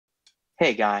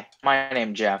Hey guy, my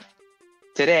name's Jeff.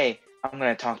 Today, I'm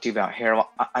going to talk to you about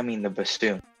the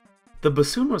bassoon. The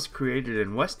bassoon was created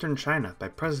in Western China by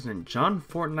President John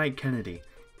Fortnite Kennedy.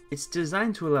 It's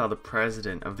designed to allow the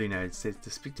President of the United States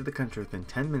to speak to the country within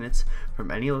 10 minutes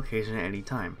from any location at any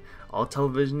time. All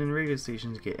television and radio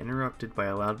stations get interrupted by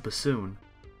a loud bassoon.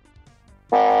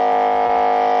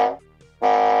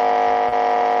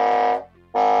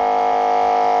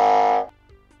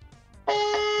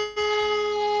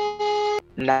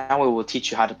 Now we will teach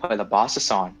you how to play the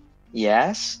Bassoon.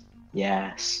 Yes?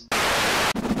 Yes.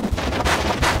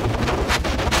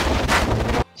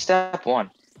 Step 1.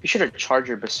 Be sure to charge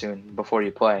your bassoon before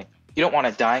you play. You don't want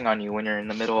it dying on you when you're in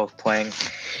the middle of playing.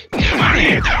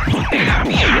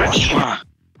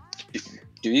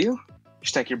 Do you?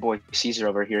 Just like your boy Caesar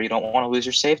over here, you don't want to lose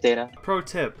your save data. Pro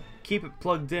tip, keep it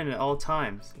plugged in at all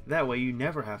times. That way you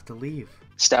never have to leave.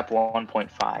 Step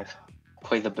 1.5.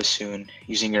 Play the bassoon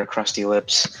using your crusty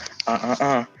lips.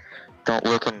 Don't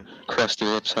look them crusty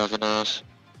lips have an ass.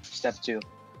 Step 2.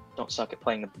 Don't suck at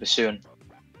playing the bassoon.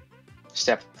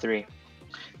 Step 3.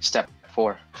 Step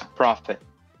 4. Profit.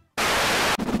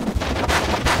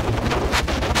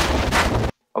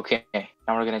 Okay,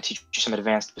 now we're going to teach you some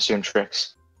advanced bassoon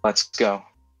tricks. Let's go.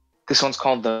 This one's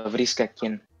called the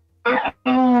vriskakin.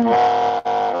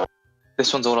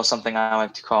 This one's a little something I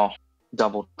like to call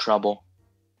double trouble.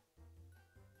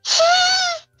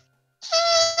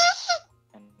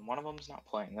 And one of them's not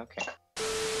playing, okay.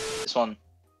 This one's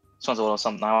a little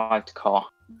something I like to call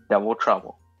double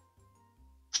trouble.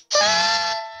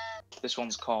 This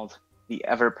one's called the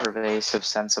ever-pervasive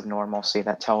sense of normalcy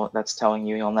that's telling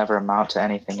you you'll never amount to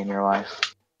anything in your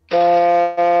life.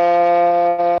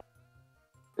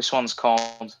 This one's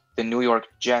called the New York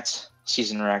Jets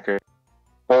season record.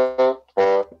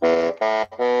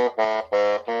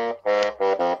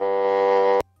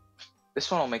 This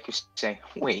one will make you say,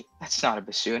 wait, that's not a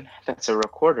bassoon, that's a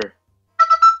recorder.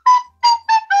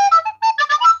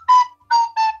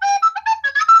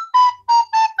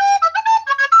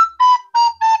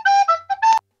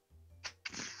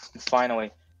 And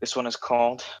finally, this one is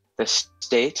called the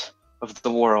State of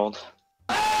the World.